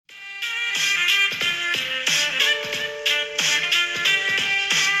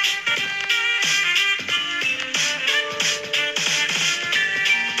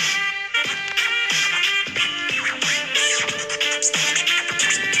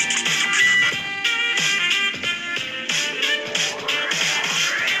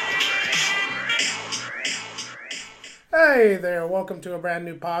Hi there, welcome to a brand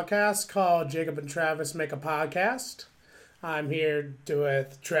new podcast called Jacob and Travis Make a Podcast. I'm here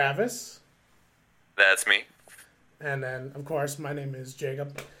with Travis, That's me. and then, of course, my name is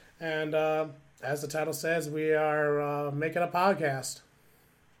Jacob. And as the title says, we are making a podcast.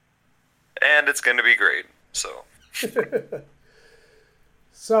 And it's going to be great. So,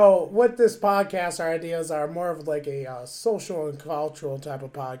 So, with this podcast, our ideas are more of like a social and cultural type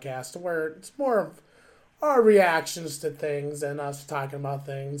of podcast where it's more of our reactions to things and us talking about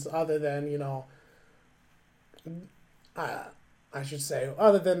things other than, I should say,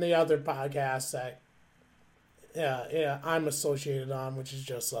 other than the other podcasts that, I'm associated on, which is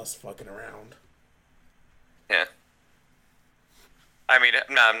just us fucking around. yeah. I mean,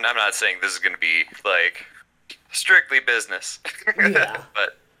 I'm not saying this is going to be, like, strictly business. Yeah.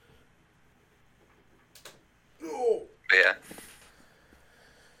 But, Oh, yeah.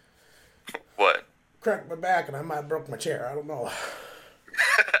 What? cracked my back and I might have broke my chair. I don't know.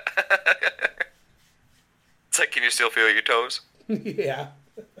 It's like, can you still feel your toes? Yeah.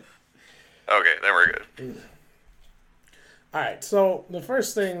 Okay, then we're good. All right. So the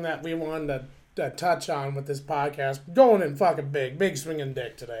first thing that we wanted to touch on with this podcast, going in fucking big swinging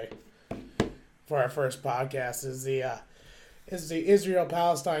dick today, for our first podcast is the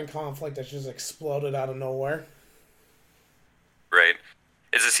Israel-Palestine conflict that just exploded out of nowhere. Right.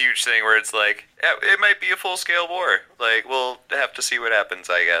 It's this huge thing where it's like, yeah, it might be a full-scale war. Like, we'll have to see what happens,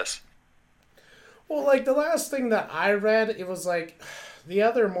 I guess. Well, like the last thing that I read, it was like the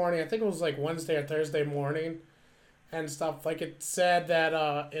other morning. I think it was like Wednesday or Thursday morning, and stuff. Like it said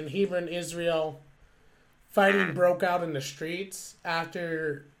that in Hebron, Israel, fighting broke out in the streets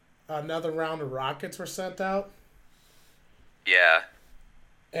after another round of rockets were sent out. Yeah.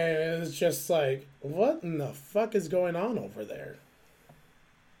 And it's just like, what in the fuck is going on over there?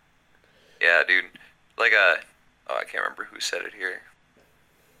 Yeah, dude. Like, oh, I can't remember who said it here.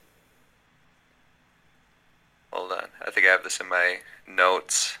 Hold on. I think I have this in my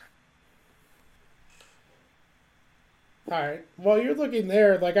notes. Alright. While you're looking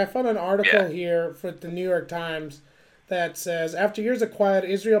there, like I found an article Yeah. here for the New York Times that says, after years of quiet,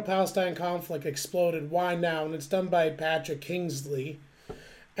 Israel-Palestine conflict exploded. Why now? And it's done by Patrick Kingsley.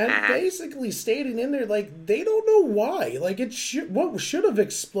 And basically stating in there, like, they don't know why. Like, what should have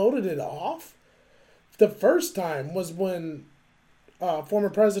exploded it off the first time was when former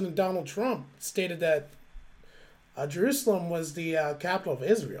President Donald Trump stated that Jerusalem was the capital of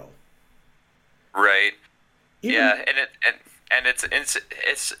Israel. Right. Even, Yeah, and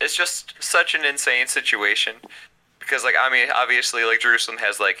it's just such an insane situation because, like, I mean, obviously, like, Jerusalem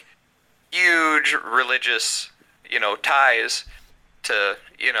has like huge religious, ties to,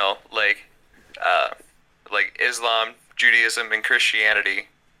 like Islam, Judaism, and Christianity.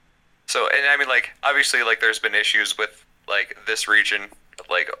 So, and I mean, like, obviously, like, there's been issues with like this region,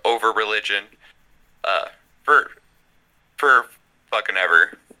 like, over religion, for fucking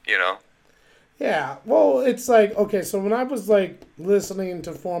ever, Yeah, well, it's like, okay, so when I was, like, listening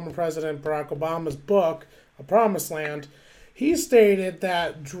to former President Barack Obama's book, A Promised Land, he stated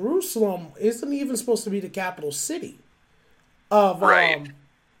that Jerusalem isn't even supposed to be the capital city of Right.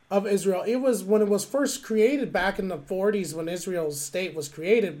 of Israel. It was when it was first created back in the 40s when Israel's state was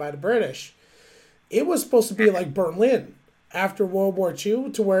created by the British. It was supposed to be like Berlin after World War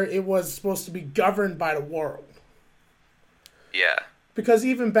II to where it was supposed to be governed by the world. Yeah. Because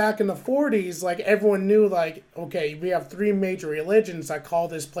even back in the 40s, like, everyone knew, like, okay, we have three major religions that call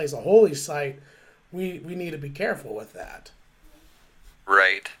this place a holy site. We need to be careful with that.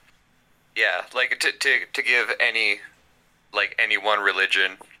 Right. Yeah, like to give any one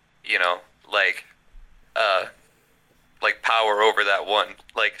religion, like like power over that one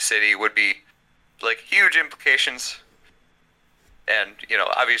like city would be like huge implications, and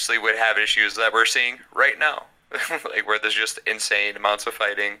obviously would have issues that we're seeing right now, like where there's just insane amounts of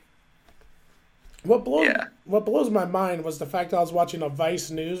fighting. Yeah. What blows my mind was the fact that I was watching a Vice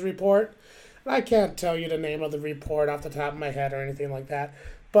News report. And I can't tell you the name of the report off the top of my head or anything like that.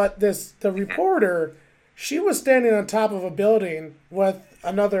 But the reporter, she was standing on top of a building with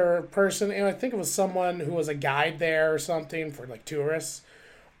another person, and I think it was someone who was a guide there or something for like tourists,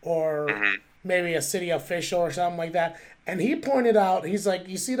 or maybe a city official or something like that. And he pointed out, he's like,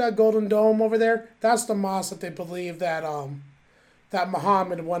 you see that golden dome over there? That's the mosque that they believe that that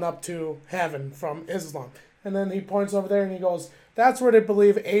Muhammad went up to heaven from Islam. And then he points over there and he goes, that's where they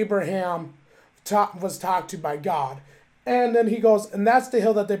believe Abraham was talked to by God. And then he goes, and that's the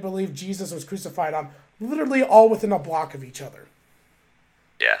hill that they believe Jesus was crucified on. Literally all within a block of each other.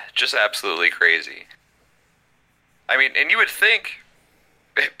 Yeah, just absolutely crazy. I mean, and you would think,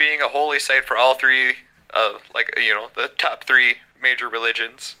 being a holy site for all three of like the top three major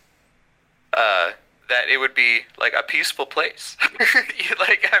religions, uh, that it would be like a peaceful place.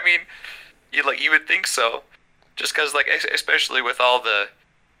 Like I mean, you would think so, just because like especially with all the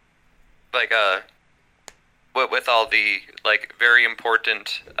like with all the like very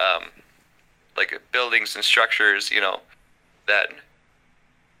important like buildings and structures, that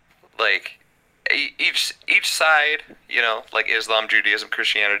like each side, like Islam, Judaism,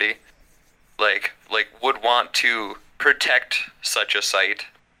 Christianity, like would want to protect such a site.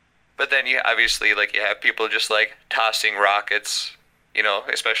 But then you obviously like you have people just like tossing rockets,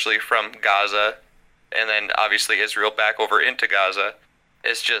 especially from Gaza, and then obviously Israel back over into Gaza.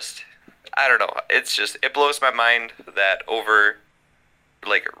 It's just I don't know. It's just it blows my mind that over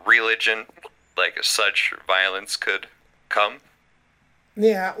like religion, like such violence could come.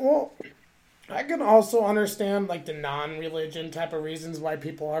 Yeah, well, I can also understand like the non-religion type of reasons why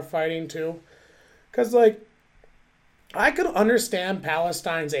people are fighting too, because like I could understand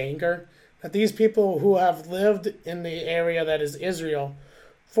Palestine's anger that these people who have lived in the area that is Israel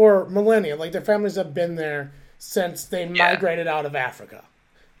for millennia, like their families have been there since they migrated out of Africa,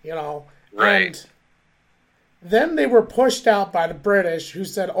 Right. and then they were pushed out by the British who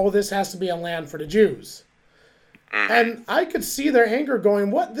said, oh, this has to be a land for the Jews. And I could see their anger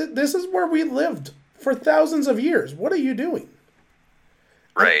going, what? This is where we lived for thousands of years. What are you doing?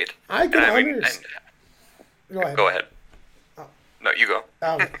 Right. I can And understand. Go ahead. go ahead. No, you go.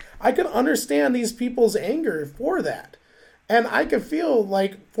 I can understand these people's anger for that. And I can feel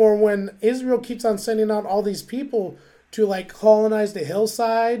like for when Israel keeps on sending out all these people to like colonize the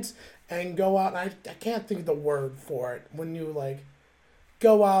hillsides and go out, and I can't think of the word for it, when you like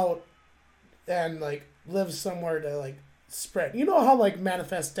go out and like live somewhere to like spread. You know how like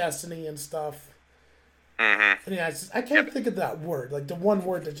manifest destiny and stuff. And yeah, I can't think of that word, like the one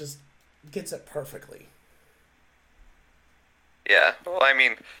word that just gets it perfectly. Yeah. Well, I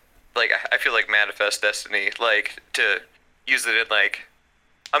mean, like I feel like manifest destiny, like to use it in like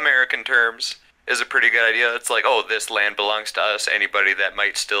American terms, is a pretty good idea. It's like, oh, this land belongs to us. Anybody that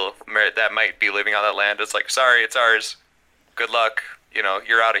might be living on that land, it's like, sorry, it's ours. Good luck.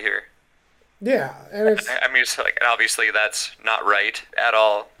 You're out of here. Yeah, and it's I mean, it's like obviously that's not right at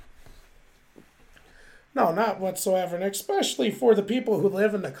all. no, not whatsoever, and especially for the people who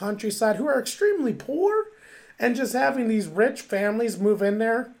live in the countryside who are extremely poor, and just having these rich families move in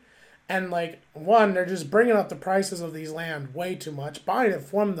there, and like one, they're just bringing up the prices of these land way too much, buying it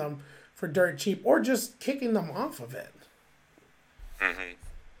from them for dirt cheap, or just kicking them off of it.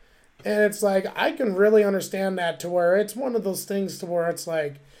 And it's like I can really understand that, to where it's one of those things to where it's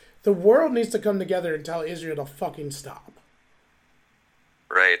like the world needs to come together and tell Israel to fucking stop.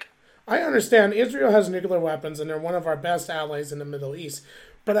 Right. I understand Israel has nuclear weapons and they're one of our best allies in the Middle East.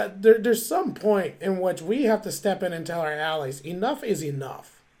 But there's some point in which we have to step in and tell our allies, enough is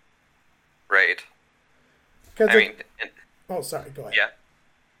enough. Right. I mean, oh, sorry, go ahead. yeah.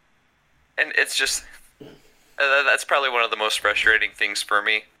 And it's just that's probably one of the most frustrating things for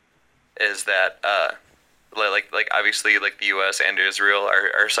me, is that like obviously like the U.S. and Israel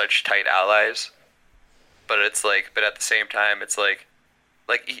are such tight allies, but it's like but at the same time it's like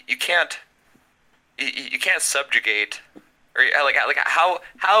you can't subjugate, or like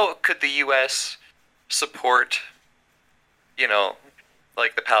how could the U.S. support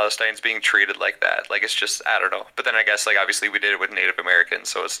like the Palestinians being treated like that? Like it's just I don't know. But then I guess like obviously we did it with Native Americans,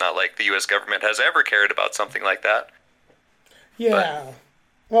 so it's not like the U.S. government has ever cared about something like that. Yeah.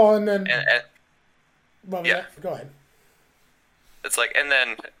 Well, and then And well, yeah. Go ahead. it's like and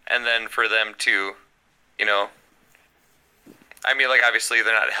then for them to, I mean like obviously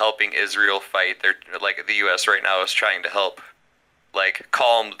they're not helping Israel fight. They're like the U.S. right now is trying to help like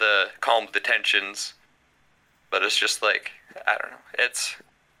calm the tensions, but it's just like I don't know.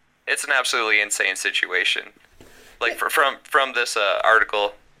 It's an absolutely insane situation. Like from this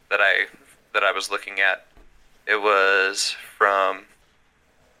article that I was looking at, it was from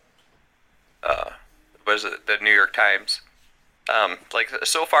was it the New York Times? Like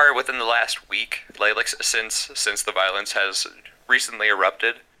so far within the last week, like since the violence has recently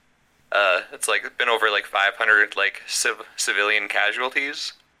erupted, it's like been over like 500 like civilian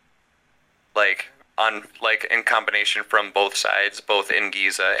casualties, like on like in combination from both sides, both in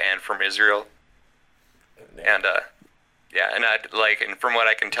Giza and from Israel. And yeah, and and from what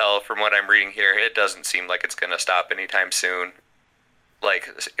I can tell from what I'm reading here, it doesn't seem like it's gonna stop anytime soon. Like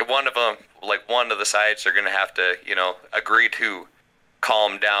one of the sides are gonna have to agree to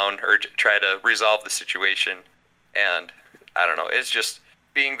calm down or try to resolve the situation. And I don't know, it's just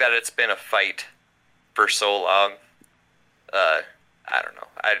being that it's been a fight for so long, I don't know.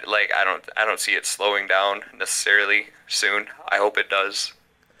 I don't see it slowing down necessarily soon. I hope it does.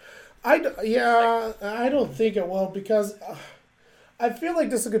 Yeah, I don't think it will because I feel like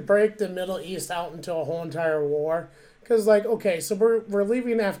this could break the Middle East out into a whole entire war. Because like, okay, so we're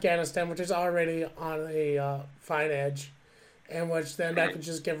leaving Afghanistan, which is already on a fine edge, and which then that could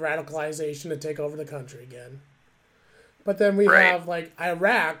just give radicalization to take over the country again. But then we Right. have like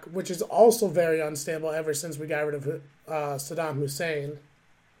Iraq, which is also very unstable ever since we got rid of Saddam Hussein.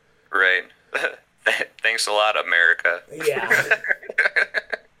 Right. Thanks a lot, America. Yeah,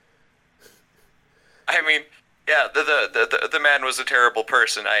 I mean, yeah, the man was a terrible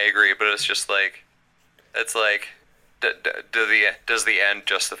person. I agree, but it's like, does the end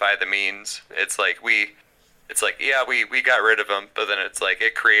justify the means? It's like, yeah, we got rid of him, but then it's like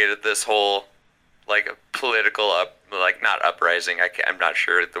it created this whole like political like not uprising. I'm not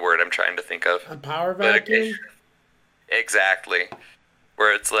sure the word I'm trying to think of, a power but vacuum. exactly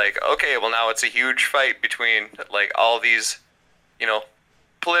where it's like, okay, well now it's a huge fight between like all these, you know,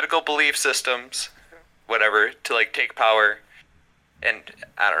 political belief systems, whatever, to like take power. And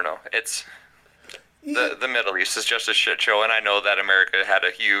I don't know. It's the Middle East is just a shit show, and I know that America had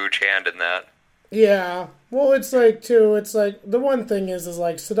a huge hand in that. Yeah. Well, it's like too. It's like the one thing is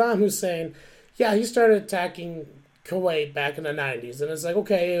like Saddam Hussein. Yeah, he started attacking Kuwait back in the '90s, and it's like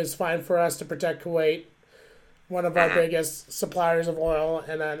okay, it was fine for us to protect Kuwait, one of our biggest suppliers of oil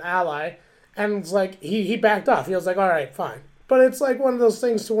and an ally. And it's like he backed off. He was like, all right, fine. But it's like one of those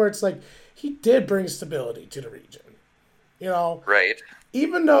things to where it's like he did bring stability to the region. You know, Right.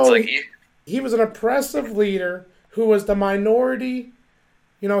 even It's though like he was an oppressive leader who was the minority.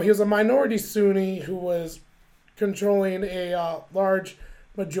 You know, he was a minority Sunni who was controlling a large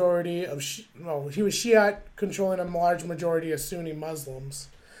majority of. Well, he was Shiite controlling a large majority of Sunni Muslims,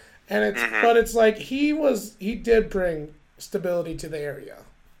 and it's but it's like he did bring stability to the area.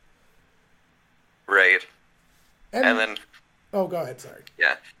 right. And And then oh, go ahead. Sorry.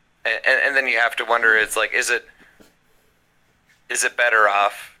 yeah, and then you have to wonder. It's like, is it better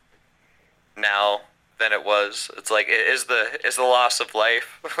off now than it was? It's like, is the loss of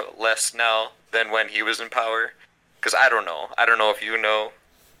life less now than when he was in power? Because I don't know. I don't know if you know.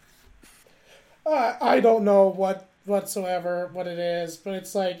 I don't know whatsoever what it is, but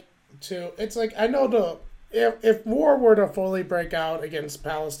it's like it's like I know the if war were to fully break out against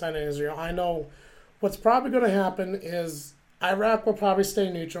Palestine and Israel, I know what's probably going to happen is Iraq will probably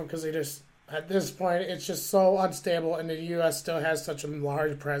stay neutral because they just at this point it's just so unstable, and the U.S. still has such a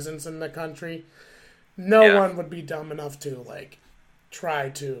large presence in the country. No Yeah. one would be dumb enough to like try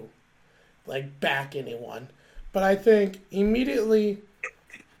to like back anyone. But I think immediately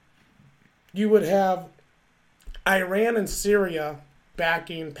you would have Iran and Syria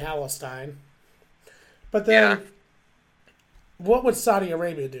backing Palestine. But Yeah. then what would Saudi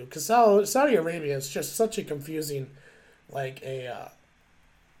Arabia do? Because Saudi Arabia is just such a confusing, like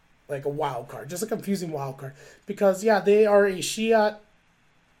a wild card, just a confusing wild card. Because yeah, they are a Shiite,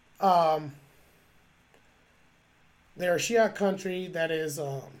 um, they're a Shiite country that is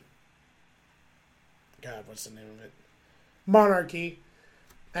God, what's the name of it? Monarchy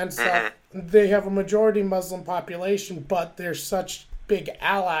and stuff. They have a majority Muslim population, but they're such big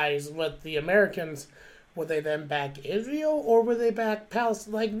allies with the Americans. Would they then back Israel or would they back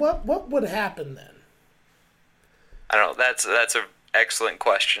Palestine? Like, what would happen then? I don't know. That's a excellent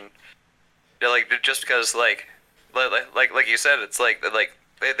question. Yeah, like just because like you said, it's like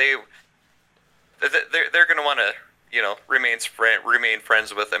they're gonna want to, you know, remain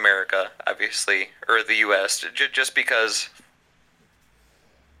friends with America, obviously, or the U.S. Just because,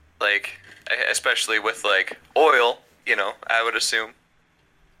 like, especially with like oil, you know, I would assume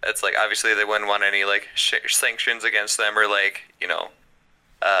it's like obviously they wouldn't want any like sanctions against them or like, you know,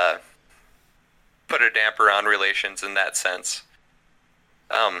 uh, put a damper on relations in that sense.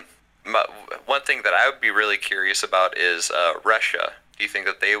 Um, One thing that I would be really curious about is Russia. Do you think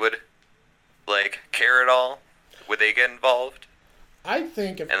that they would like care at all? Would they get involved? I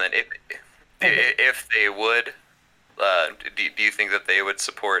think if And then okay, if they would, do you think that they would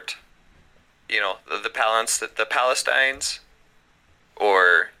support, you know, the Palestinians,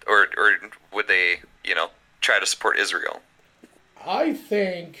 or would they, you know, try to support Israel? I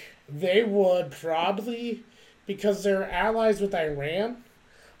think they would probably because they're allies with Iran.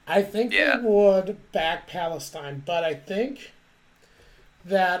 I think they Yeah. would back Palestine, but I think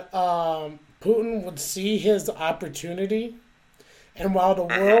that Putin would see his opportunity. And while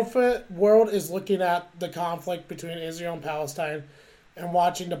the world is looking at the conflict between Israel and Palestine and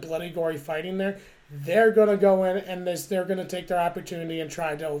watching the bloody, gory fighting there, they're going to go in and they're going to take their opportunity and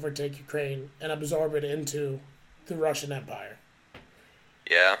try to overtake Ukraine and absorb it into the Russian Empire.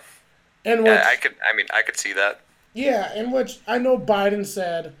 Yeah. In Yeah, which, I could see that. yeah, in which I know Biden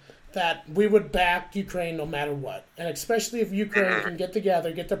said that we would back Ukraine no matter what, and especially if Ukraine Hmm. can get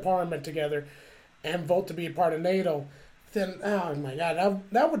together, get their parliament together, and vote to be a part of NATO, then oh my God,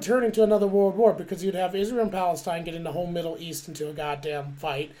 that would turn into another world war because you'd have Israel and Palestine getting the whole Middle East into a goddamn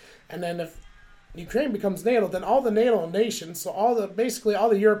fight, and then if Ukraine becomes NATO, then all the NATO nations, so all the basically all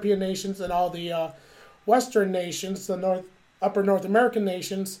the European nations and all the Western nations, the upper North American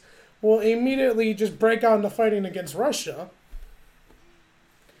nations, will immediately just break out into fighting against Russia.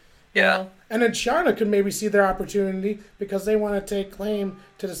 You Yeah. know, and then China could maybe see their opportunity because they want to take claim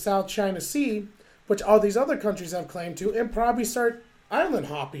to the South China Sea, which all these other countries have claim to, and probably start island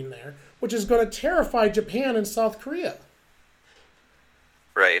hopping there, which is going to terrify Japan and South Korea.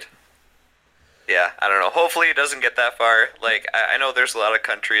 Right. Yeah, I don't know. Hopefully it doesn't get that far. Like I know there's a lot of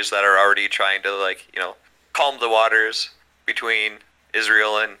countries that are already trying to like, calm the waters between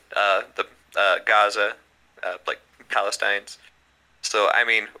Israel and the Gaza, like Palestine's. So I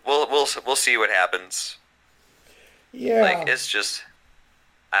mean, we'll see what happens. Like Yeah. it's just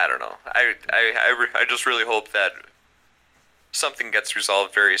I don't know. I just really hope that something gets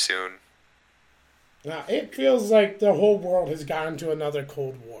resolved very soon. Now, it feels like the whole world has gone to another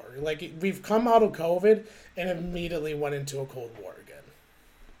Cold War. Like, we've come out of COVID and immediately went into a Cold War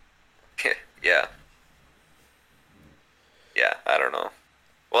again. Yeah. Yeah, I don't know.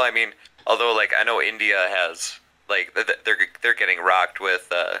 Well, I mean, although like I know India has like they're getting rocked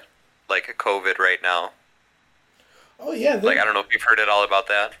with like COVID right now. Oh, yeah. Like I don't know if you've heard at all about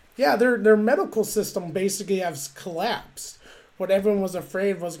that. Yeah, their medical system basically has collapsed. What everyone was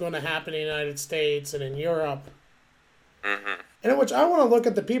afraid was going to happen in the United States and in Europe. Hmm. And in which I want to look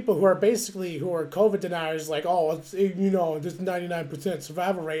at the people who are basically who are COVID deniers, like, oh, it's this 99%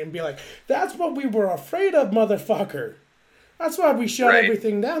 survival rate, and be like, that's what we were afraid of, motherfucker. That's why we shut Right.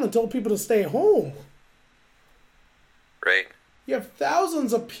 everything down and told people to stay home. Right. You have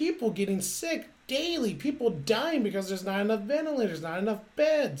thousands of people getting sick daily, people dying because there's not enough ventilators, not enough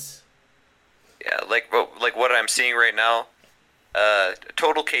beds. Yeah. Like what I'm seeing right now.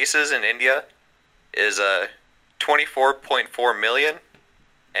 Total cases in India is 24.4 million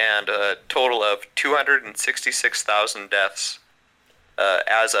and a total of 266,000 deaths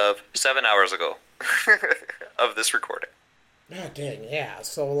as of 7 hours ago of this recording. God dang, yeah.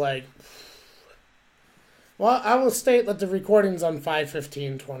 So, like, well, I will state that the recording's on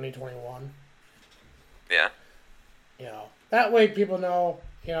 5/15/2021. Yeah. You know, that way people know,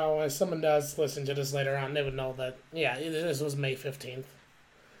 as someone does listen to this later on, they would know that, yeah, this was May 15th.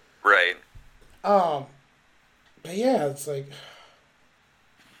 Right. Um, but yeah, it's like,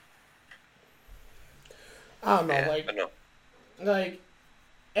 I don't know, Yeah. like, But no. like,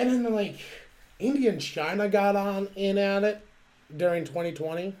 and then, like, India and China got on in at it during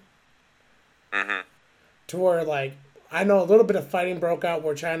 2020 Mhm. to where, like, I know a little bit of fighting broke out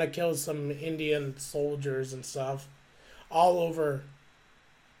where China killed some Indian soldiers and stuff all over,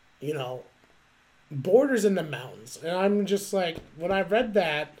 you know, borders in the mountains. And I'm just like, when I read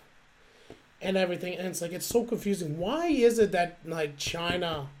that and everything, and it's like, it's so confusing. Why is it that, like,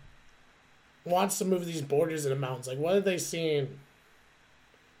 China wants to move these borders in the mountains? Like, what are they seeing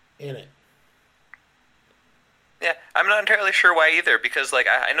in it? Yeah, I'm not entirely sure why either, because like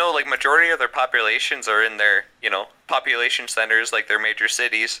I know like majority of their populations are in their population centers, like their major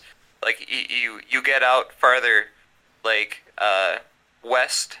cities. Like you get out farther, like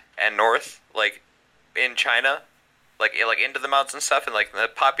west and north, like in China, like into the mountains and stuff, and like the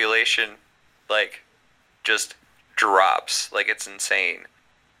population, like just drops, like it's insane.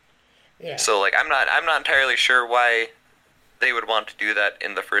 Yeah. So like I'm not entirely sure why they would want to do that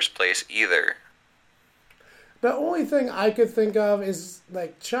in the first place either. The only thing I could think of is,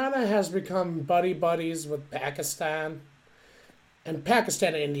 like, China has become buddy buddies with Pakistan. And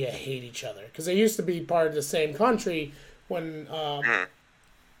Pakistan and India hate each other because they used to be part of the same country when Hmm.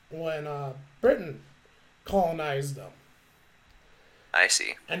 Britain colonized them, I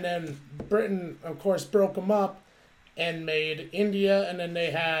see. and then Britain, of course, broke them up and made India, and then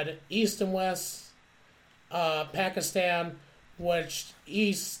they had East and West Pakistan, which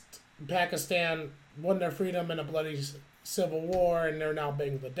East Pakistan won their freedom in a bloody civil war, and they're now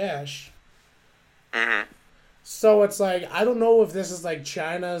Bangladesh. Hmm. So it's like, I don't know if this is like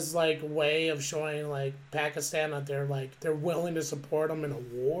China's like way of showing like Pakistan that they're willing to support them in a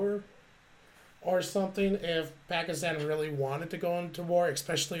war or something. If Pakistan really wanted to go into war,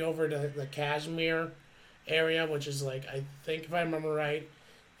 especially over the Kashmir area, which is like, I think if I remember right,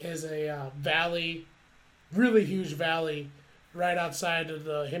 is a valley, really huge valley right outside of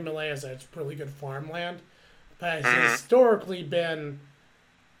the Himalayas. That's really good farmland, but it's Hmm. historically been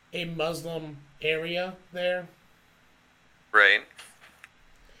a Muslim area there, Right.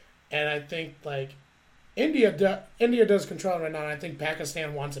 and I think like India does control it right now. And I think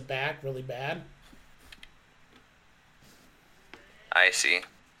Pakistan wants it back really bad. I see.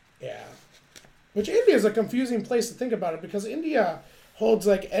 Yeah, which India is a confusing place to think about it because India holds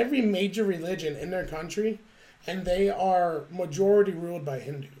like every major religion in their country, and they are majority ruled by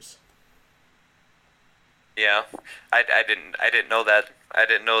Hindus. Yeah. I didn't know that. I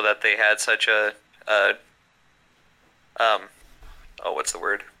didn't know that they had such a um oh, what's the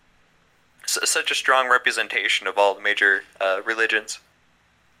word? Such a strong representation of all the major religions.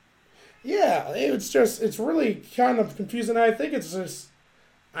 Yeah, it's really kind of confusing. I think it's just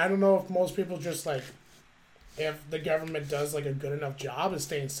I don't know if most people just like if the government does like a good enough job of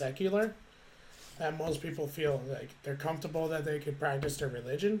staying secular, that most people feel like they're comfortable that they could practice their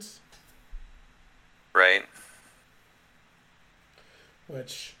religions, Right.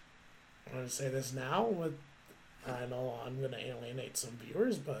 which I'm gonna say this now with I know I'm gonna alienate some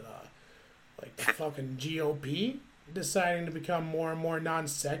viewers, but like the fucking GOP deciding to become more and more non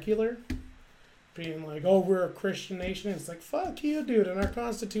secular, being like, oh, we're a Christian nation. It's like, fuck you, dude. In our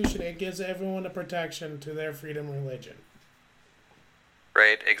Constitution, it gives everyone the protection to their freedom of religion.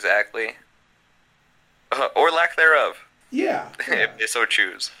 Right. Exactly. Or lack thereof, Yeah. if they so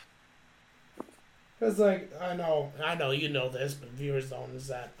choose. Because, like, I know you know this, but viewers don't, is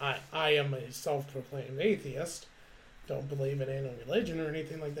that I am a self proclaimed atheist. Don't believe in any religion or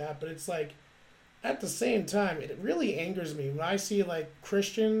anything like that. But it's like, at the same time, it really angers me when I see, like,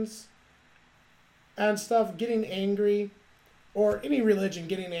 Christians and stuff getting angry, or any religion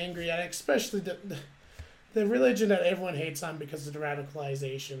getting angry at, especially the religion that everyone hates on because of the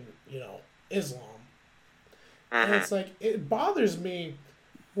radicalization, Islam. And Hmm. it's like, it bothers me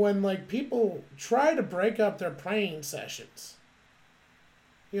when, like, people try to break up their praying sessions.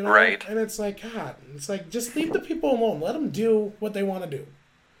 Right. And it's like, God, it's like, just leave the people alone. Let them do what they want to do.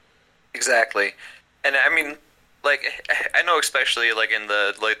 Exactly. And I mean, like, I know especially like in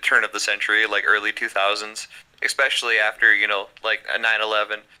the like turn of the century, like early 2000s, especially after, like a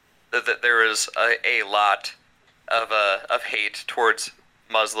 9/11, that there was a lot of hate towards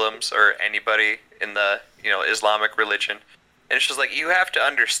Muslims or anybody in the, Islamic religion. And it's just like you have to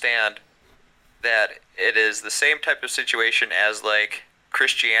understand that it is the same type of situation as like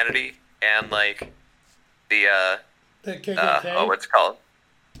Christianity and like the The oh, KKK? what's it called?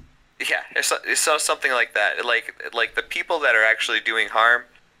 Yeah, it's something like that. Like the people that are actually doing harm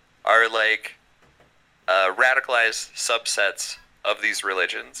are like radicalized subsets of these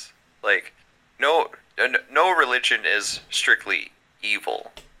religions. Like no religion is strictly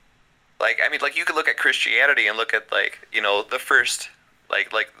evil. Like I mean, like you could look at Christianity and look at like the first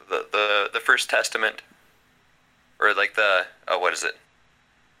like the first Testament or like the what is it?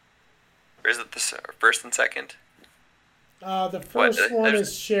 Or is it the first and second? The What first one there's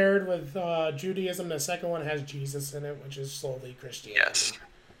is shared with Judaism. The second one has Jesus in it, which is slowly yes, Christianity.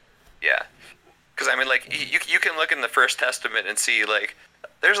 yeah. Because I mean, like you can look in the First Testament and see like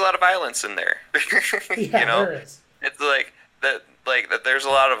there's a lot of violence in there. you Yeah, know, there is. it's like that. There's a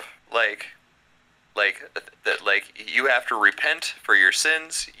lot of that you have to repent for your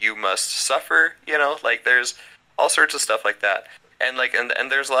sins. You must suffer. Like there's all sorts of stuff like that. And like and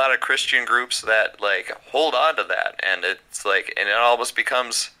there's a lot of Christian groups that like hold on to that, and it's like and it almost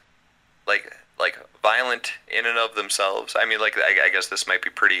becomes like violent in and of themselves. I mean, like I guess this might be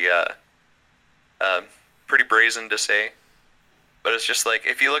pretty brazen to say, but it's just like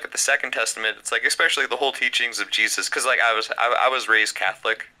if you look at the Second Testament, it's like especially the whole teachings of Jesus, because like I was raised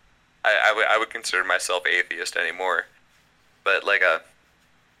Catholic. I would consider myself atheist anymore, but like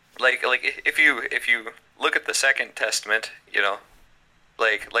if you look at the Second Testament,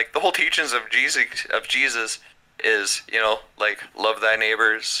 like the whole teachings of Jesus is like love thy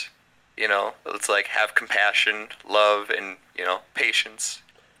neighbors, it's like have compassion, love, and patience,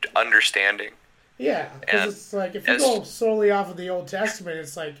 understanding, Yeah, because and it's like if you as go solely off of the Old Testament,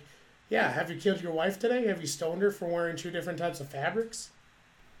 it's like, yeah, have you killed your wife today? Have you stoned her for wearing two different types of fabrics?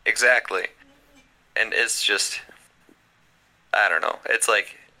 exactly, and it's just I don't know, it's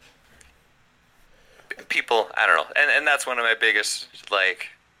like people I don't know, and that's one of my biggest like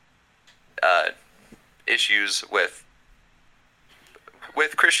uh, issues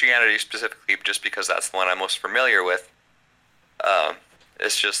with Christianity specifically, just because that's the one I'm most familiar with. Um,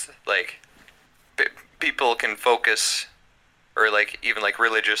 it's just like p- people can focus, or like even like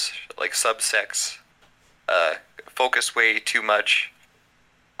religious like subsects, uh, focus way too much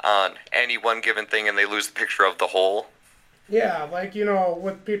on any one given thing, and they lose the picture of the whole. Yeah, like,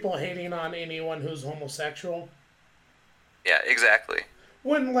 with people hating on anyone who's homosexual. Yeah, exactly.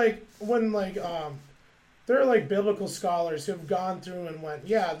 when there are like biblical scholars who have gone through and went,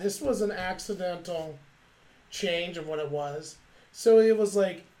 yeah, this was an accidental change of what it was. So it was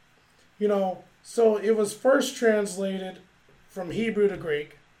like, so it was first translated from Hebrew to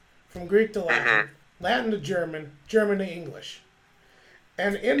Greek, from Greek to Latin, Latin to German, German to English.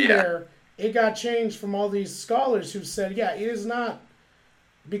 And in there, it got changed from all these scholars who said, yeah, it is not,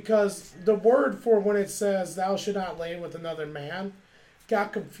 because the word for when it says, thou should not lay with another man,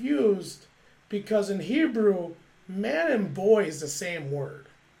 got confused because in Hebrew, man and boy is the same word.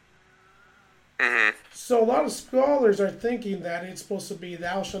 So a lot of scholars are thinking that it's supposed to be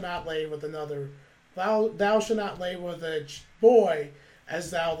thou shalt not lay with another, thou shalt not lay with a boy as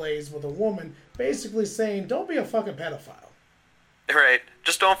thou lays with a woman, basically saying don't be a fucking pedophile. Right.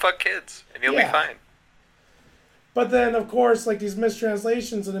 Just don't fuck kids and you'll be fine. But then, of course, like these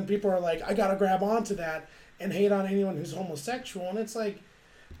mistranslations, and then people are like, I gotta grab onto that and hate on anyone who's homosexual, and it's like,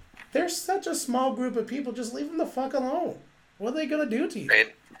 there's such a small group of people, just leave them the fuck alone. What are they gonna do to you?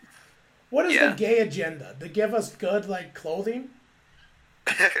 Right. What is the gay agenda? To give us good, like, clothing?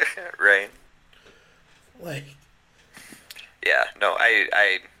 Right. Like. Yeah, no,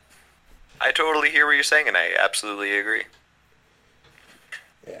 I totally hear what you're saying, and I absolutely agree.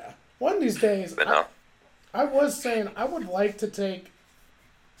 Yeah. One of these days, but no. I was saying I would like to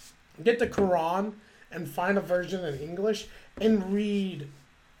get the Quran and find a version in English and read,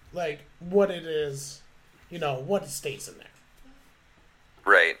 like, what it is, what it states in there.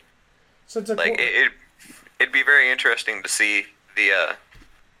 Right. So it's like it'd be very interesting to see the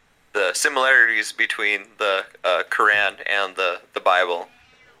similarities between the Quran and the Bible,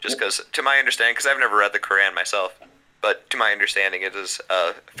 just because, to my understanding, because I've never read the Quran myself, but to my understanding, it is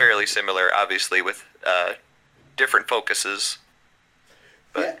fairly similar, obviously with different focuses.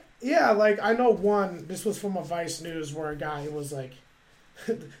 But yeah, like I know one. This was from a Vice News where a guy was like,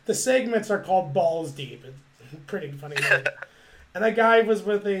 the segments are called Balls Deep. It's pretty funny. And a guy was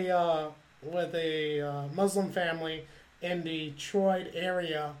with a Muslim family in the Detroit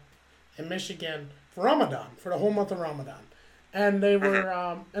area in Michigan for Ramadan, for the whole month of Ramadan. And they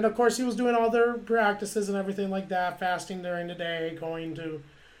were, and of course he was doing all their practices and everything like that, fasting during the day, going to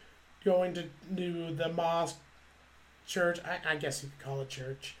do the mosque, church, I guess you could call it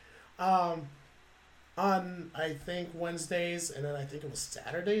church, on, I think, Wednesdays, and then I think it was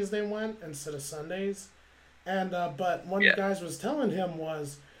Saturdays they went instead of Sundays. And but one of the guys was telling him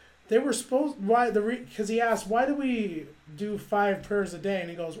was they were supposed because he asked, why do we do 5 prayers a day?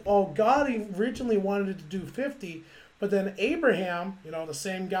 And he goes, oh, God originally wanted to do 50, but then Abraham, the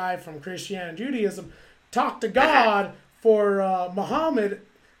same guy from Christianity and Judaism, talked to God for Muhammad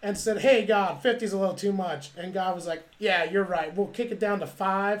and said, hey, God, 50 is a little too much. And God was like, yeah, you're right. We'll kick it down to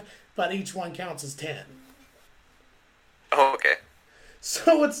 5, but each one counts as 10. Oh, okay.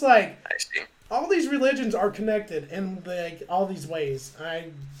 So it's like, I see. All these religions are connected in like all these ways.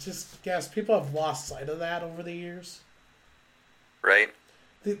 I just guess people have lost sight of that over the years. Right.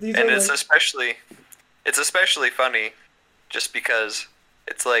 These and are it's especially funny, just because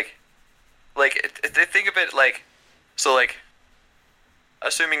it's like think of it like, so like,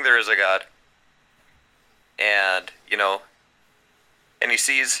 assuming there is a God, and and he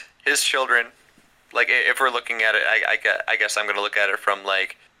sees his children, like if we're looking at it, I guess I'm gonna look at it from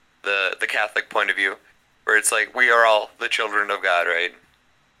like the Catholic point of view, where it's like we are all the children of God, right?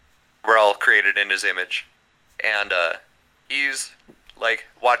 We're all created in his image, and he's like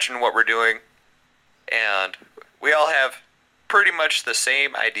watching what we're doing, and we all have pretty much the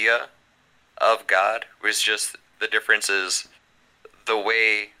same idea of God. It's just the difference is the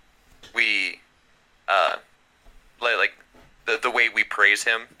way we like the way we praise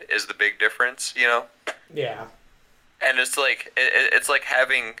him is the big difference, Yeah. And it's like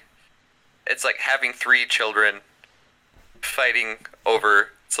having 3 children fighting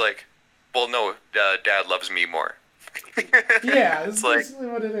over. It's like, well, no, Dad loves me more. Yeah, it's like, basically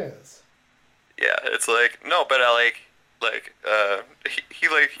what it is. Yeah, it's like, no, but I he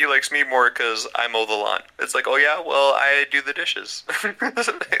likes me more because I mow the lawn. It's like, oh yeah, well I do the dishes.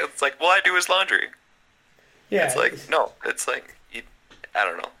 It's like, well I do his laundry. Yeah, it's like, no, it's like, I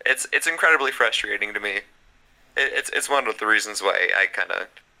don't know. It's incredibly frustrating to me. It's one of the reasons why I kind of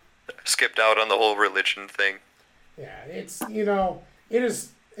skipped out on the whole religion thing. Yeah, it's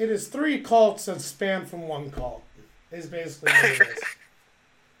it is 3 cults that span from one cult. Is basically what it is.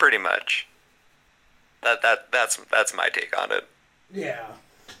 Pretty much. That's my take on it. Yeah.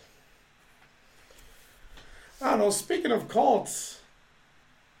 I don't know. Speaking of cults,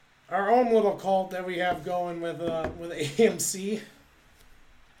 our own little cult that we have going with AMC.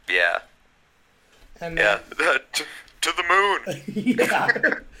 Yeah. And yeah. to the moon.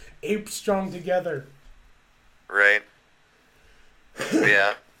 Yeah. Ape strong together. Right.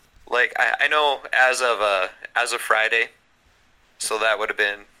 Yeah. Like I know as of Friday, so that would have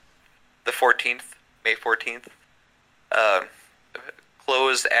been the 14th, May 14th. Uh,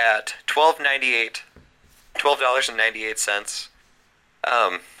 Closed at $12.98.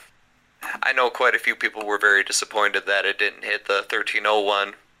 Um, I know quite a few people were very disappointed that it didn't hit the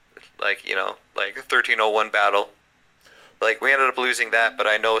 1301, like 1301 battle. Like we ended up losing that, but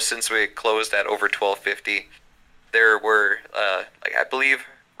I know since we closed at over 1250, there were like I believe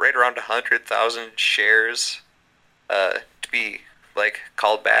right around 100,000 shares to be like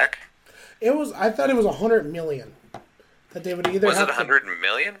called back. I thought it was 100 million that they would either Was have it 100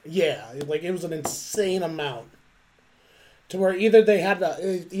 million? Yeah, like it was an insane amount. To where either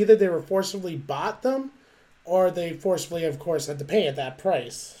they were forcibly bought them, or they forcibly, of course, had to pay at that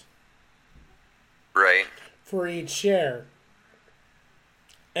price. Right. For each share.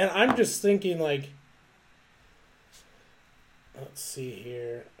 And I'm just thinking, like, let's see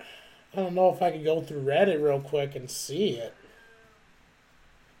here. I don't know if I could go through Reddit real quick and see it.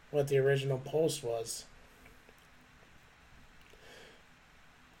 What the original post was.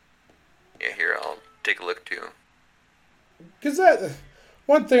 Yeah, here, I'll take a look too. Because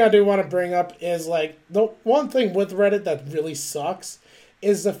one thing I do want to bring up is, like, the one thing with Reddit that really sucks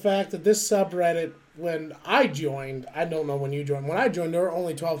is the fact that this subreddit, when I joined, I don't know when you joined, when I joined, there were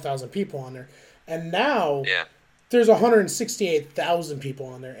only 12,000 people on there. And now, Yeah. there's 168,000 people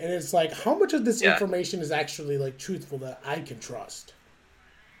on there. And it's like, how much of this information is actually, like, truthful that I can trust?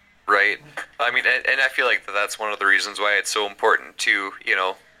 Right. I mean, and I feel like that's one of the reasons why it's so important to,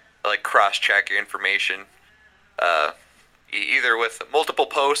 like cross-check your information. Either with multiple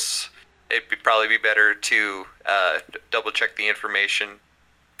posts, it'd probably be better to double-check the information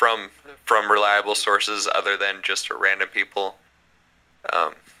from reliable sources other than just random people.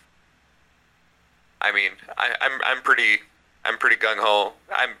 I mean, I'm pretty gung ho.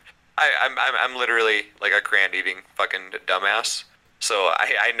 I'm literally like a crayon-eating fucking dumbass. So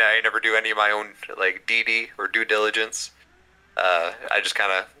I never do any of my own like DD or due diligence. I just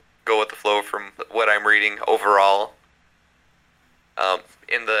kind of go with the flow from what I'm reading overall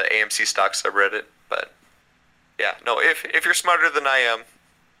in the AMC stock subreddit. But yeah, no, if you're smarter than I am,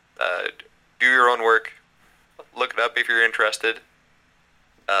 do your own work, look it up if you're interested,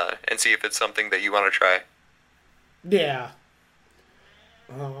 and see if it's something that you want to try. Yeah.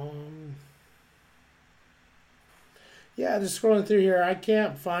 Yeah, just scrolling through here, I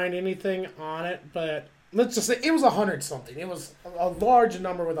can't find anything on it, but let's just say it was 100 something. It was a large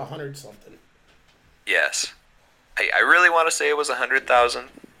number with 100 something. Yes. I really want to say it was 100,000,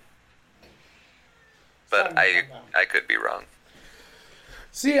 but I could be wrong.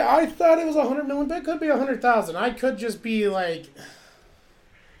 See, I thought it was 100 million, but it could be 100,000. I could just be like,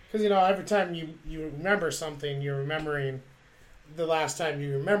 because every time you remember something, you're remembering the last time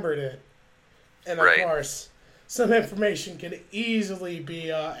you remembered it, and of course, some information can easily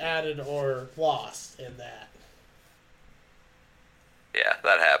be added or lost in that. Yeah,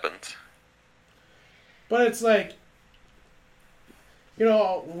 that happens. But it's like,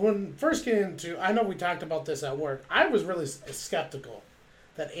 when first getting into, I know we talked about this at work, I was really skeptical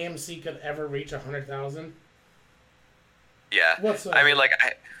that AMC could ever reach 100,000. Yeah. I mean, like,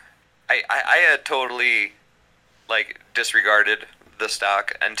 I had totally, like, disregarded the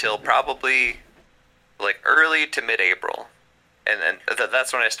stock until probably, like, early to mid-April. And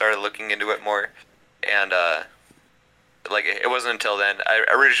that's when I started looking into it more. And, like, it wasn't until then.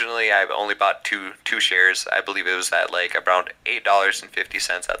 I only bought two shares. I believe it was at, like, around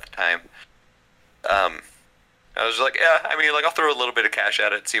 $8.50 at the time. I was like, yeah, I mean, like, I'll throw a little bit of cash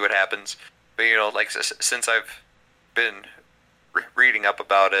at it, see what happens. But, like, since I've been reading up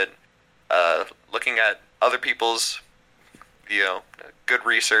about it, looking at other people's, good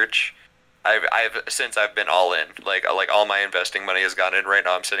research, since I've been all in, like all my investing money has gone in. Right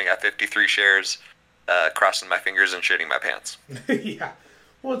now I'm sitting at 53 shares, crossing my fingers and shitting my pants. Yeah.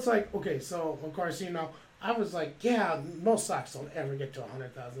 Well, it's like, okay, so, of course, I was like, yeah, most stocks don't ever get to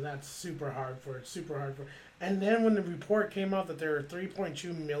 100,000. That's super hard for it, And then when the report came out that there were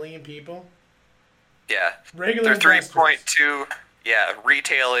 3.2 million people. Yeah. Regular They're investors. 3.2, yeah,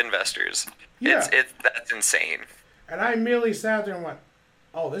 retail investors. Yeah. That's insane. And I immediately sat there and went,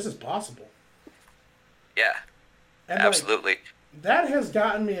 oh, this is possible. Yeah. And absolutely. That has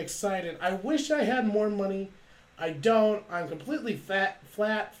gotten me excited. I wish I had more money. I don't. I'm completely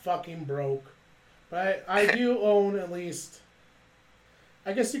flat fucking broke. But I do own at least,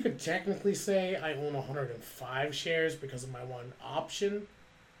 I guess you could technically say I own 105 shares because of my one option.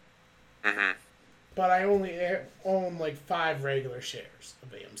 Mm-hmm. but I only own like 5 regular shares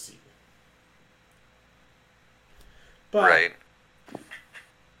of AMC. But Right.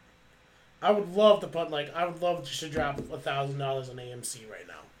 I would love to put like I would love just to drop $1,000 on AMC right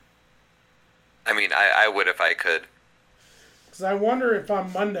now. I mean, I would if I could. Because I wonder if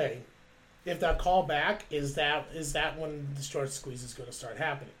on Monday, if that call back is that when the short squeeze is going to start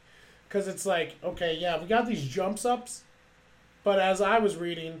happening? Because it's like, okay, yeah, we got these jumps ups, but as I was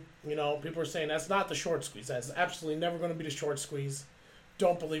reading, people were saying that's not the short squeeze. That's absolutely never going to be the short squeeze.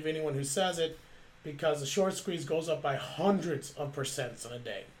 Don't believe anyone who says it, because the short squeeze goes up by hundreds of percents in a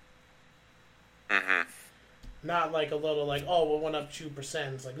day. Mm-hmm. Not like a little like, oh, it went up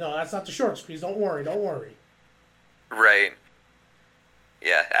 2%. It's like, no, that's not the short squeeze. Don't worry. Right.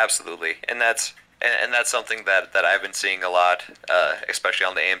 Yeah, absolutely. And that's something that I've been seeing a lot, especially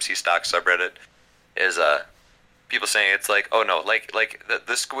on the AMC stock subreddit, is people saying it's like, oh no, like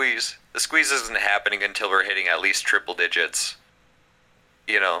the squeeze isn't happening until we're hitting at least triple digits.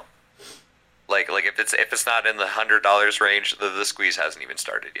 Like if it's not in the $100 range, the squeeze hasn't even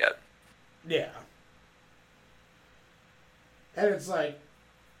started yet. Yeah. And it's like,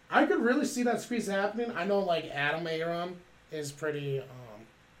 I could really see that squeeze happening. I know, like, Adam Aaron is pretty,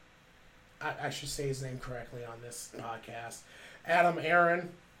 I should say his name correctly on this podcast. Adam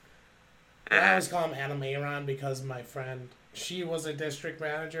Aaron. I always call him Adam Aaron because my friend, she was a district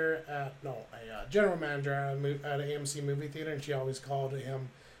manager, a general manager at an AMC movie theater, and she always called him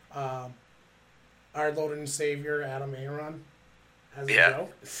our Lord and Savior, Adam Aaron, as a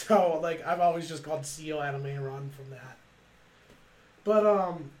joke. So, like, I've always just called CEO Adam Aaron from that.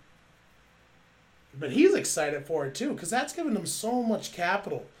 But he's excited for it too, because that's giving him so much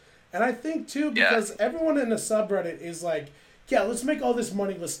capital. And I think too, because everyone in the subreddit is like, yeah, let's make all this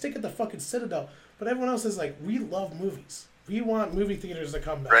money, let's stick at the fucking Citadel. But everyone else is like, we love movies. We want movie theaters to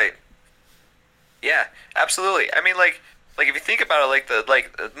come back. Right. Yeah, absolutely. I mean, like if you think about it,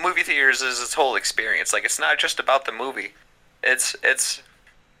 the movie theaters is its whole experience. Like, it's not just about the movie. It's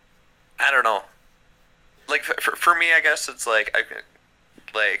I don't know. Like for me, I guess it's like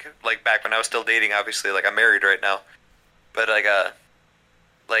back when I was still dating. Obviously, like, I'm married right now, but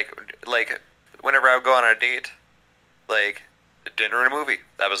like whenever I would go on a date, like, dinner and a movie,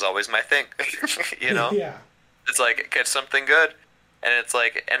 that was always my thing. Yeah. It's like, get something good, and it's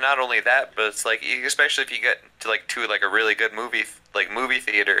like, and not only that, but it's like, especially if you get to a really good movie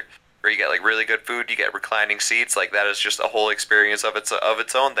theater, where you get like really good food, you get reclining seats, like, that is just a whole experience of its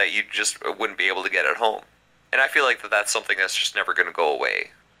own that you just wouldn't be able to get at home. And I feel like that's something that's just never going to go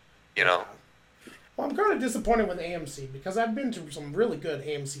away, Well, I'm kind of disappointed with AMC, because I've been to some really good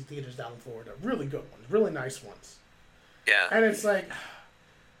AMC theaters down in Florida. Really good ones. Really nice ones. Yeah. And it's like,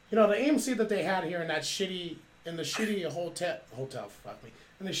 the AMC that they had here in the shitty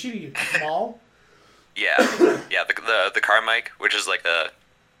mall. Yeah. Yeah, the Carmike, which is like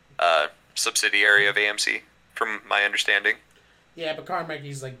a subsidiary of AMC, from my understanding. Yeah, but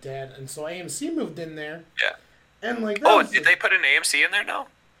Carmike's like dead, and so AMC moved in there. Yeah. And like, did they put an AMC in there now?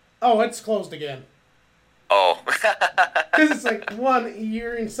 Oh, it's closed again. Oh. Because it's like, one,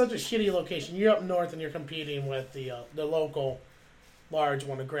 you're in such a shitty location. You're up north and you're competing with the local large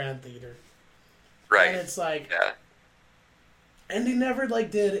one, a Grand Theater. Right. And it's like, yeah. And they never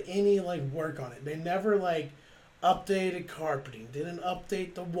did any work on it. They never updated carpeting, didn't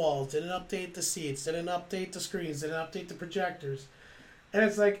update the walls, didn't update the seats, didn't update the screens, didn't update the projectors. And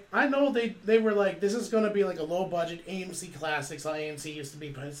it's like, I know they were like, this is going to be like a low budget AMC Classics, how AMC used to be,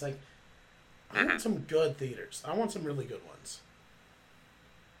 but it's like, I want some good theaters. I want some really good ones.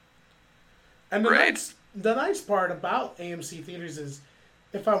 And the nice part about AMC theaters is,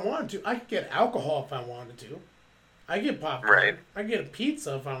 if I wanted to, I could get alcohol if I wanted to. I get popcorn. Right. I get a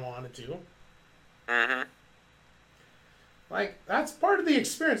pizza if I wanted to. Mm-hmm. That's part of the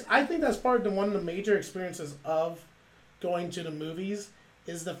experience. I think that's one of the major experiences of going to the movies,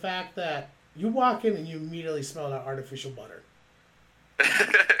 is the fact that you walk in and you immediately smell that artificial butter.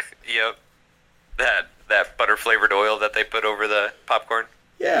 Yep. That butter flavored oil that they put over the popcorn.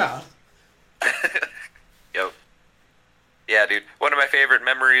 Yeah. Yep. Yeah, dude. One of my favorite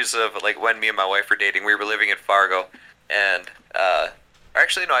memories of when me and my wife were dating, we were living in Fargo, and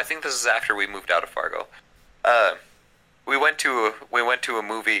actually no, I think this is after we moved out of Fargo. We went to a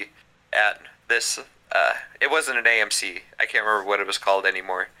movie at this. It wasn't an AMC. I can't remember what it was called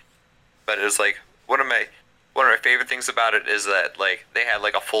anymore, but it was one of my favorite things about it is that they had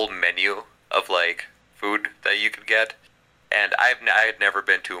a full menu of food that you could get, and I had never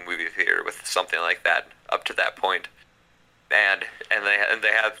been to a movie theater with something like that up to that point. And they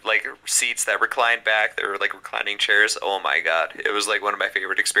had seats that reclined back. They were reclining chairs. Oh my god, it was one of my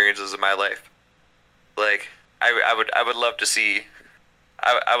favorite experiences of my life. Like I would love to see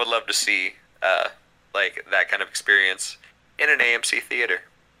I would love to see like that kind of experience in an AMC theater.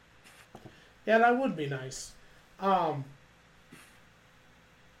 Yeah, that would be nice. Um,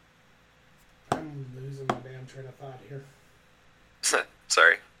 I'm losing my damn train of thought here.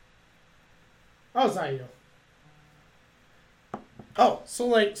 Sorry. Oh, it's not you. Oh, so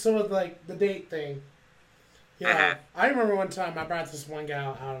with like the date thing, you know, I remember one time I brought this one guy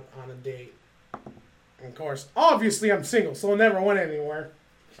out on a date. And of course, obviously I'm single, so it never went anywhere.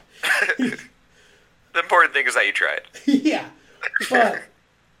 The important thing is that you tried. Yeah, but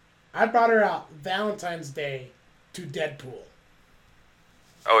I brought her out Valentine's Day to Deadpool.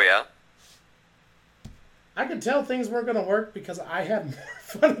 Oh yeah. I could tell things weren't going to work because I had more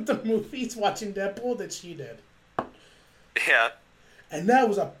fun at the movies watching Deadpool than she did. Yeah. And that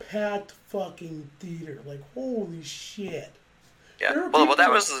was a packed fucking theater. Like, holy shit. Yeah. Well, that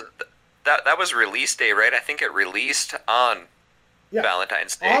was release day, right? I think it released on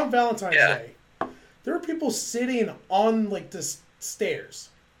Valentine's Day. On Valentine's Day. There were people sitting on, like, the stairs.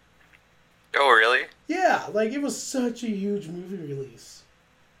 Oh, really? Yeah, like, it was such a huge movie release.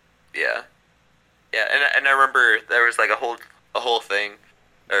 Yeah. Yeah, and I remember there was like a whole thing,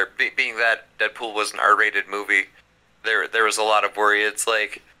 or being that Deadpool was an R-rated movie, there was a lot of worry. It's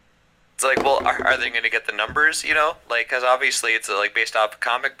like, well, are they going to get the numbers? You know, like, because obviously it's like based off a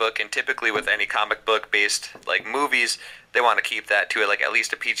comic book, and typically with any comic book based like movies, they want to keep that to like at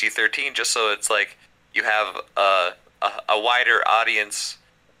least a PG-13, just so it's like you have a wider audience,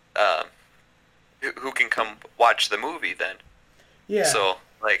 who can come watch the movie then. Yeah. So.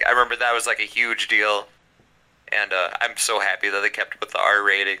 Like, I remember that was, like, a huge deal, and I'm so happy that they kept with the R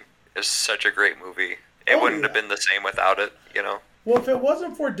rating. It's such a great movie. It wouldn't have been the same without it, you know? Well, if it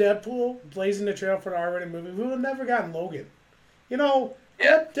wasn't for Deadpool blazing the trail for the R-rated movie, we would have never gotten Logan. You know,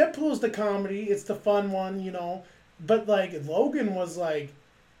 Deadpool's the comedy. It's the fun one, you know. But, like, Logan was, like,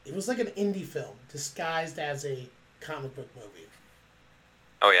 it was like an indie film disguised as a comic book movie.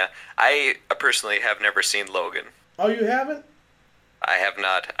 Oh, yeah. I personally have never seen Logan. Oh, you haven't? I have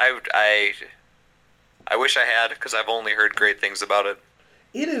not. I wish I had, because I've only heard great things about it.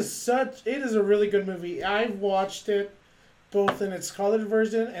 It is a really good movie. I've watched it both in its colored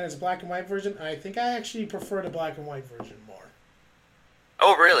version and its black and white version. I think I actually prefer the black and white version more.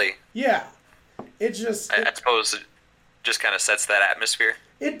 Oh, really? Yeah. I suppose it just kind of sets that atmosphere.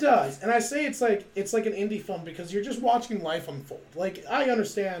 It does. And I say it's like an indie film because you're just watching life unfold. Like, I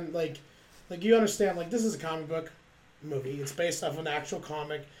understand, like you understand, like, this is a comic book movie. It's based off an actual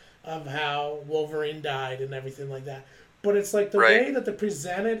comic of how Wolverine died and everything like that. But it's like the way that they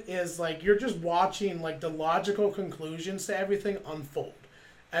present it is like you're just watching like the logical conclusions to everything unfold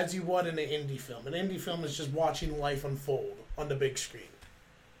as you would in an indie film. An indie film is just watching life unfold on the big screen.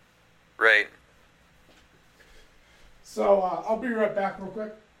 Right. So I'll be right back real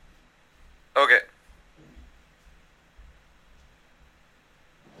quick. Okay.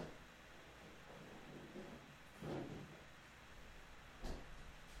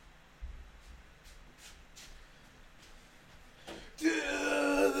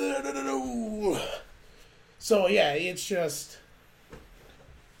 So yeah, it's just,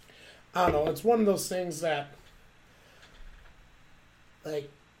 I don't know, it's one of those things that, like,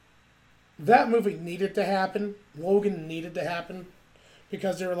 that movie needed to happen. Logan needed to happen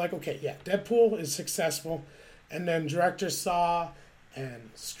because they were like, okay, yeah, Deadpool is successful, and then directors saw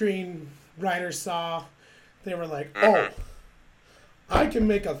and screenwriters saw, they were like, oh, I can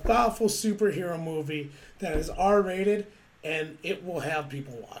make a thoughtful superhero movie that is R-rated and it will have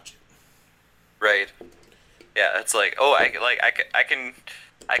people watch it. Right. Yeah, it's like, oh, I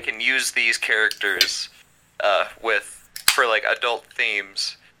can use these characters for like adult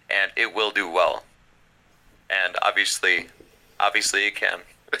themes, and it will do well. And obviously it can.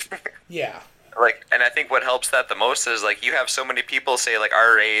 Yeah. Like, and I think what helps that the most is like you have so many people, say like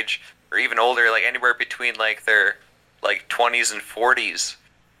our age or even older, like anywhere between like their like 20s and 40s,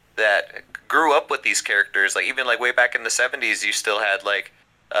 that grew up with these characters. Like even like way back in the 70s, you still had like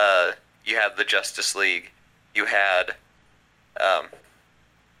you had the Justice League, you had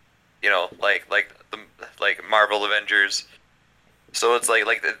you know, like Marvel Avengers. So it's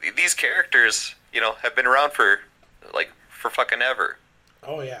like these characters, you know, have been around for fucking ever.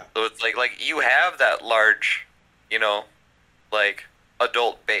 Oh yeah. So it's like you have that large, you know, like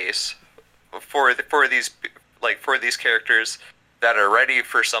adult base for these characters that are ready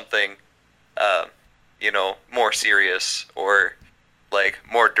for something, you know, more serious or like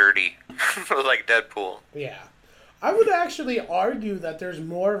more dirty, like Deadpool. Yeah. I would actually argue that there's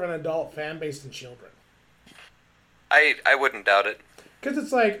more of an adult fan base than children. I wouldn't doubt it. Because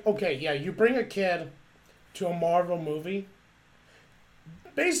it's like, okay, yeah, you bring a kid to a Marvel movie,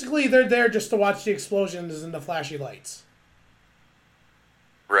 basically they're there just to watch the explosions and the flashy lights.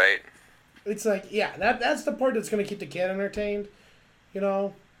 Right. It's like, yeah, that's the part that's going to keep the kid entertained, you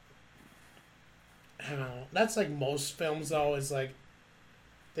know? I don't know. That's like most films, though, is like,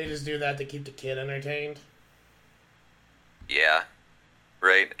 they just do that to keep the kid entertained. Yeah.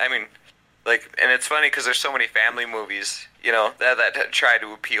 Right. I mean, like, and it's funny because there's so many family movies, you know, that try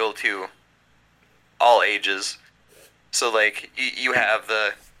to appeal to all ages. So, like, you have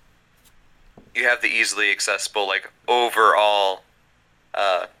the easily accessible, like, overall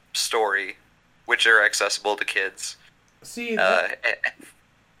story, which are accessible to kids. See,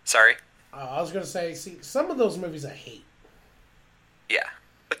 sorry? I was going to say, see, some of those movies I hate. Yeah.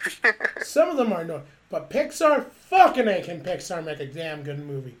 Some of them are no, but Pixar, fucking A, can Pixar make a damn good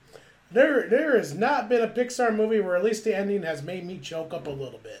movie. There has not been a Pixar movie where at least the ending has made me choke up a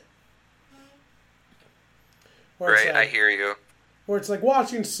little bit. Right, like, I hear you. Where it's like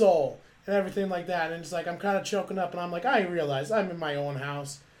watching Soul and everything like that, and it's like I'm kind of choking up, and I'm like, I realize I'm in my own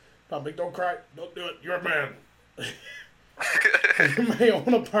house. But I'm like, don't cry, don't do it, you're a man. In my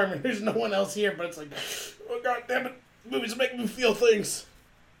own apartment, there's no one else here, but it's like, oh god damn it, movies make me feel things.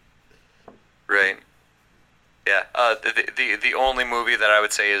 Right. Yeah. The only movie that I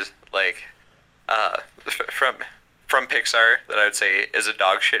would say is like from Pixar that I would say is a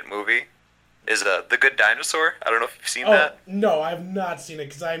dog shit movie is The Good Dinosaur. I don't know if you've seen that. No, I've not seen it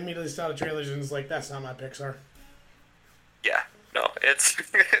because I immediately saw the trailers and was like, that's not my Pixar. Yeah. No, it's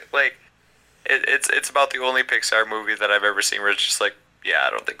like it's about the only Pixar movie that I've ever seen where it's just like, yeah, I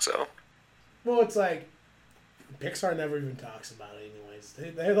don't think so. Well, it's like Pixar never even talks about it anyways.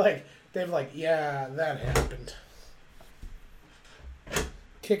 They're like, yeah, that happened.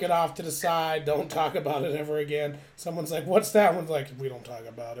 Kick it off to the side. Don't talk about it ever again. Someone's like, what's that? One's like, we don't talk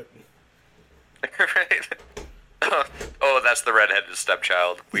about it. Right. Oh, that's the redheaded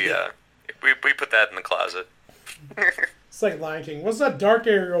stepchild. We put that in the closet. It's like Lion King. What's that dark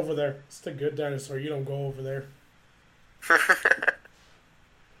area over there? It's the Good Dinosaur. You don't go over there.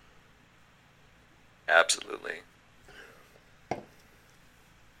 Absolutely.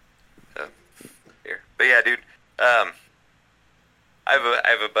 Here, but yeah, dude. I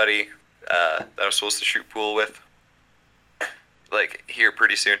have a buddy that I was supposed to shoot pool with. Like here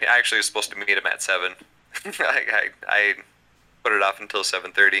pretty soon. I actually was supposed to meet him at 7. I put it off until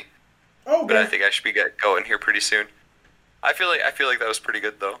 7:30. Oh, but I think I should be going here pretty soon. I feel like that was pretty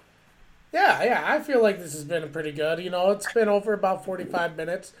good though. Yeah, I feel like this has been pretty good. You know, it's been over about 45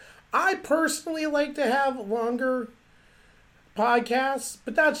 minutes. I personally like to have longer podcasts,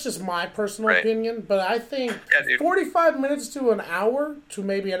 but that's just my personal opinion. But I think 45 minutes to an hour to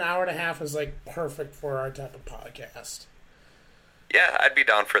maybe an hour and a half is like perfect for our type of podcast. Yeah, I'd be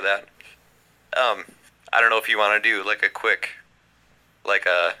down for that. I don't know if you want to do like a quick, like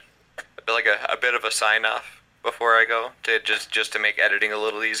a bit of a sign off before I go to just to make editing a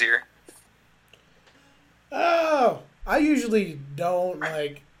little easier. Oh, I usually don't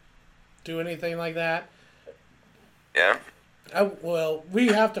like do anything like that. Yeah. Well, we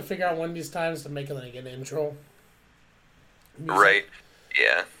have to figure out one of these times to make it like an intro. Music. Right.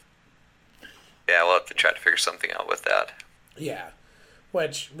 Yeah. Yeah, we'll have to try to figure something out with that. Yeah.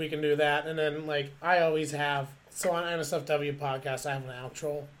 Which we can do that, and then like I always have. So on NSFW podcast, I have an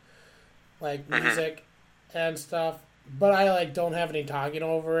outro, like music and stuff. But I like don't have any talking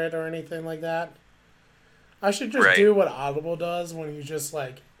over it or anything like that. I should just do what Audible does when you just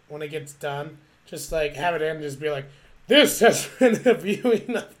like when it gets done, just like have it in and just be like, "This has been a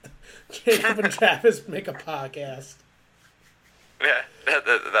viewing of Jacob and Travis make a podcast." Yeah,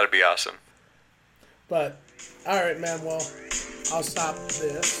 that'd be awesome. But all right, man. Well, I'll stop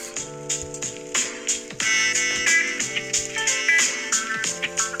this.